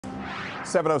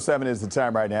7:07 is the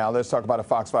time right now. Let's talk about a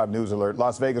Fox 5 News alert.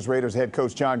 Las Vegas Raiders head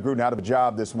coach John Gruden out of a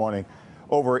job this morning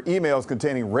over emails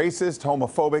containing racist,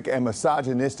 homophobic, and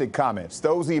misogynistic comments.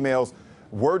 Those emails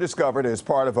were discovered as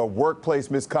part of a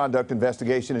workplace misconduct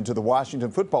investigation into the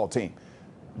Washington football team.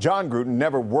 John Gruden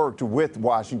never worked with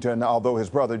Washington, although his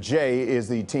brother Jay is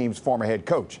the team's former head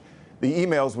coach. The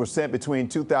emails were sent between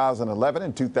 2011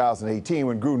 and 2018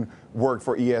 when Gruden worked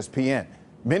for ESPN.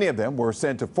 Many of them were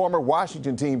sent to former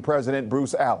Washington team president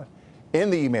Bruce Allen. In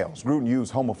the emails, Gruden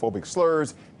used homophobic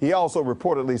slurs. He also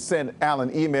reportedly sent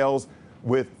Allen emails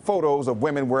with photos of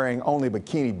women wearing only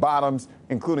bikini bottoms,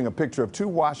 including a picture of two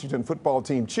Washington football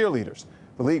team cheerleaders.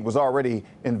 The league was already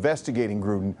investigating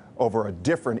Gruden over a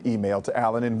different email to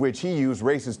Allen in which he used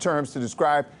racist terms to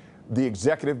describe the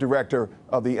executive director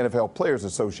of the NFL Players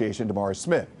Association, DeMaurice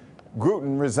Smith.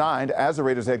 Gruden resigned as the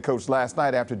Raiders head coach last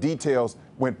night after details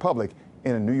went public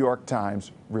in a New York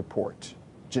Times report.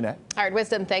 Jeanette? All right,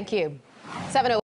 Wisdom, thank you. 7:00